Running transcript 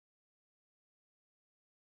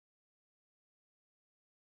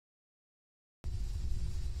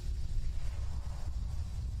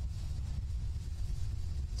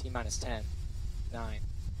T-minus 10, 9,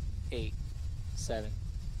 8, 7,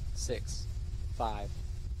 6, 5,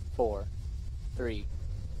 4, 3,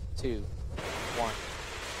 2, 1,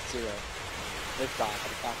 0. Liftoff of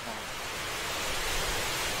the Falcon 9.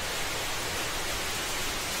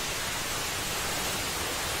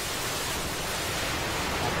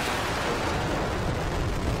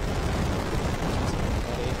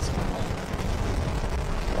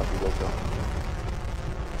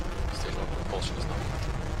 Stage 1 propulsion is not complete.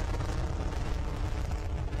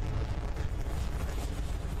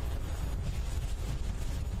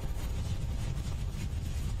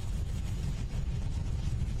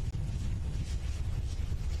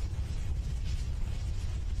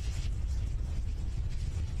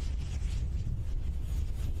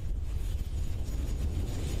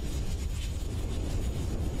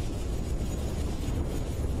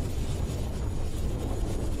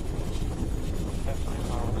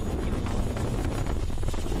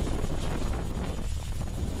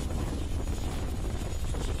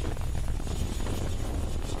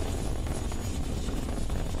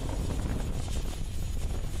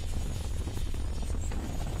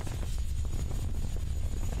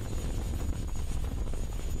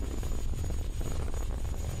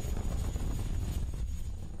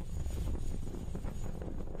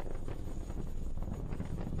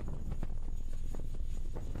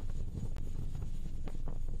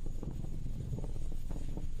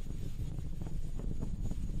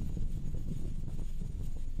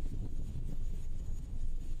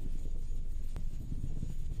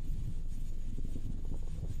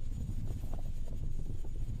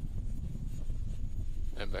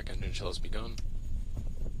 And back engine shell has begun.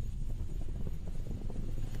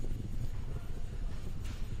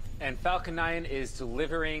 And Falcon 9 is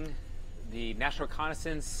delivering the National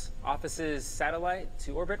Reconnaissance Office's satellite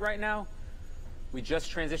to orbit right now. We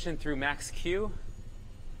just transitioned through max Q,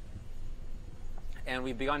 and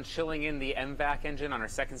we've begun chilling in the MVAC engine on our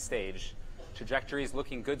second stage. Trajectory is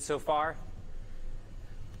looking good so far.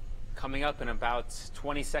 Coming up in about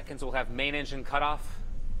 20 seconds, we'll have main engine cutoff,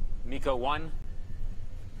 MECO 1.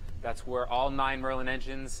 That's where all 9 Merlin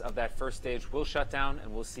engines of that first stage will shut down,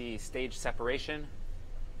 and we'll see stage separation.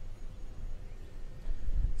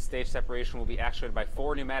 Stage separation will be actuated by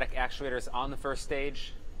 4 pneumatic actuators on the first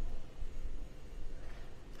stage.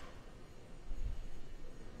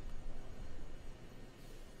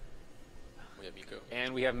 We have MECO.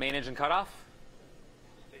 And we have main engine cutoff.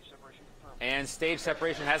 Stage separation confirmed. And stage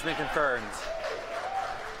separation has been confirmed.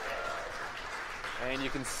 And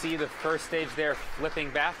you can see the first stage there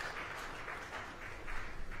flipping back.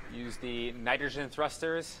 Use the nitrogen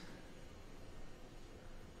thrusters.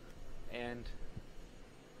 And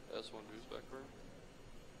S1 boost back burn.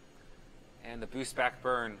 the boost back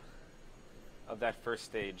burn of that first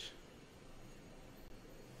stage.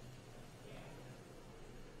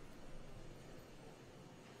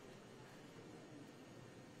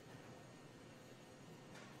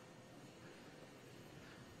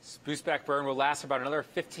 This boost back burn will last for about another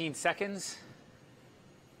 15 seconds.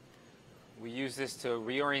 We use this to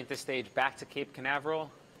reorient the stage back to Cape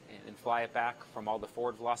Canaveral and fly it back from all the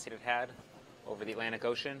forward velocity it had over the Atlantic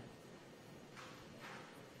Ocean.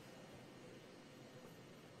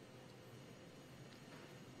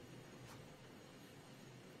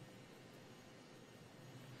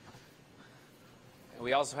 And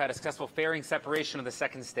we also had a successful fairing separation of the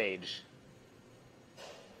second stage.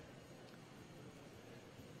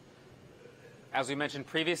 As we mentioned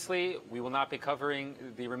previously, we will not be covering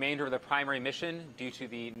the remainder of the primary mission due to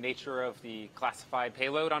the nature of the classified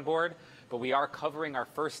payload on board, but we are covering our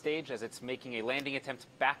first stage as it's making a landing attempt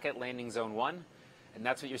back at landing zone 1, and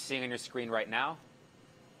that's what you're seeing on your screen right now.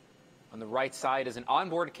 On the right side is an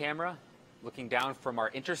onboard camera looking down from our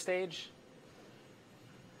interstage.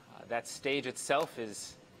 That stage itself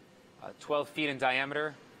is 12 feet in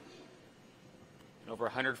diameter and over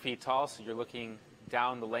 100 feet tall, so you're looking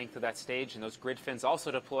down the length of that stage, and those grid fins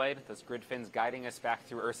also deployed, those grid fins guiding us back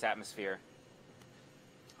through Earth's atmosphere.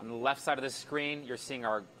 On the left side of the screen, you're seeing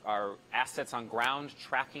our assets on ground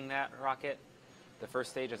tracking that rocket, the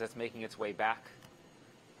first stage as it's making its way back.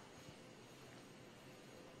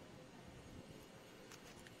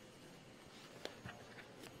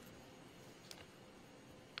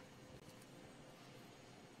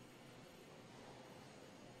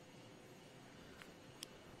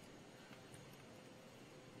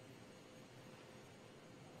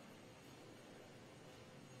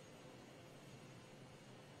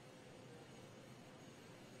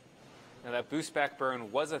 Now that boost back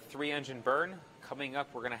burn was a 3-engine burn. Coming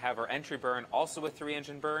up, we're going to have our entry burn, also a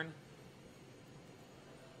 3-engine burn.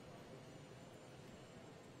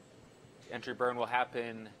 Entry burn will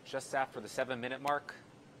happen just after the 7-minute mark.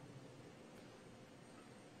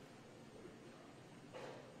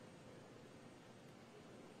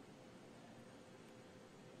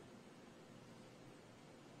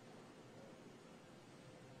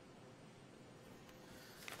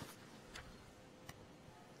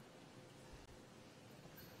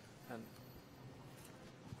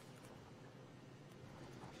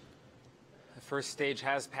 The first stage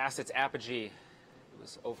has passed its apogee. It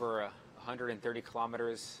was over 130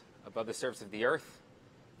 kilometers above the surface of the Earth.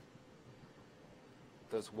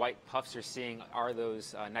 Those white puffs you're seeing are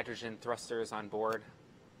those nitrogen thrusters on board,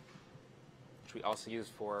 which we also use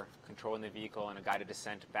for controlling the vehicle and a guided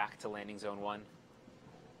descent back to landing zone 1.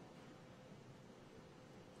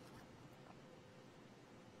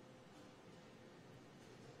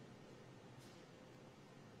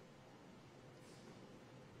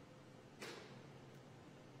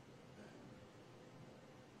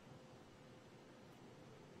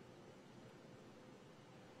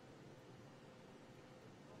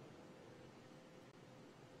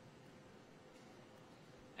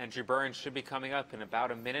 Entry burn should be coming up in about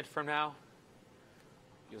a minute from now.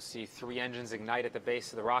 You'll see 3 engines ignite at the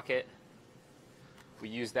base of the rocket. We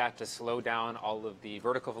use that to slow down all of the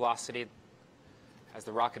vertical velocity as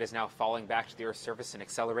the rocket is now falling back to the Earth's surface and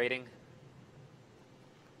accelerating.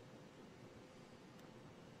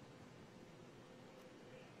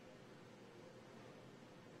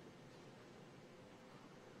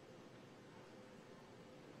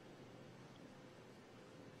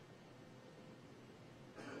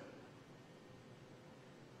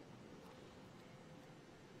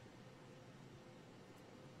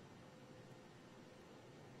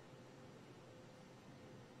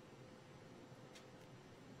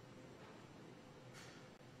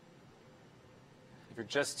 If you're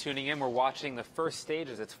just tuning in, we're watching the first stage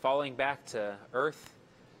as it's falling back to Earth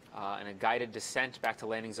and a guided descent back to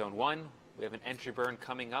landing zone 1. We have an entry burn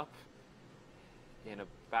coming up in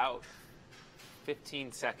about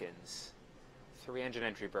 15 seconds. 3-engine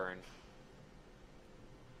entry burn.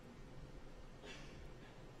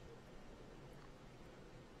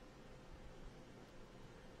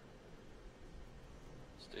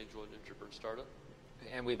 Stage 1 entry burn startup.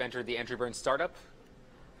 And we've entered the entry burn startup.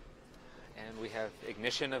 And we have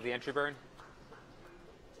ignition of the entry burn.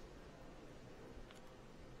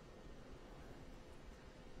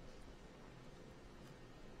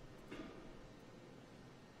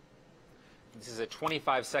 This is a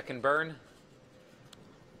 25-second burn.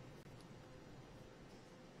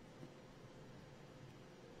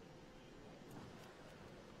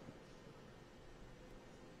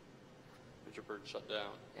 Entry burn shut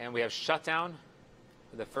down. And we have shutdown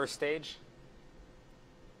for the first stage.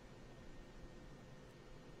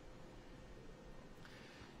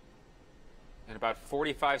 In about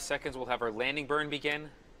 45 seconds, we'll have our landing burn begin.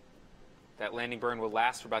 That landing burn will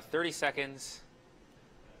last for about 30 seconds.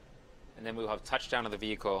 And then we'll have touchdown of the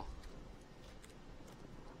vehicle.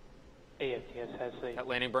 AFTS has the... That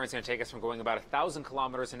landing burn is going to take us from going about 1,000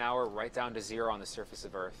 kilometers an hour right down to 0 on the surface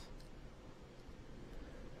of Earth.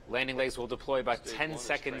 Landing legs will deploy about Stage 10 1 is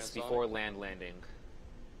seconds transonic. before landing.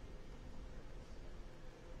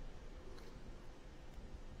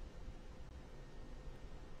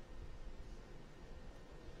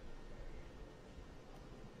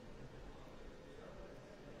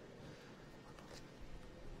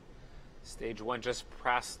 Stage 1 just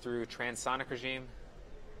passed through transonic regime.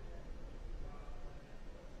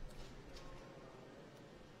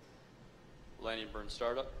 Landing burn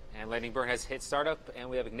startup. And landing burn has hit startup, and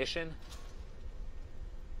we have ignition.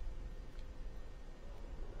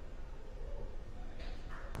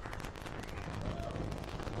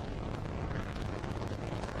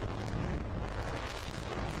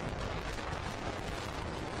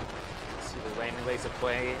 See the landing legs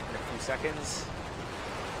deploy in a few seconds.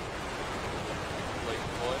 Late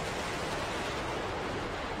deploy.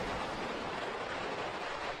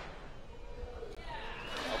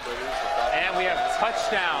 Operators are And we have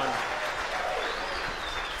touchdown.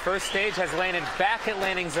 First stage has landed back at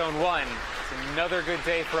landing zone 1. It's another good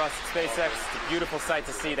day for us at SpaceX. It's a beautiful sight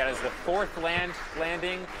to see. That is the 4th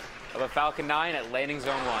landing of a Falcon 9 at landing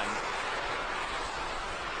zone 1.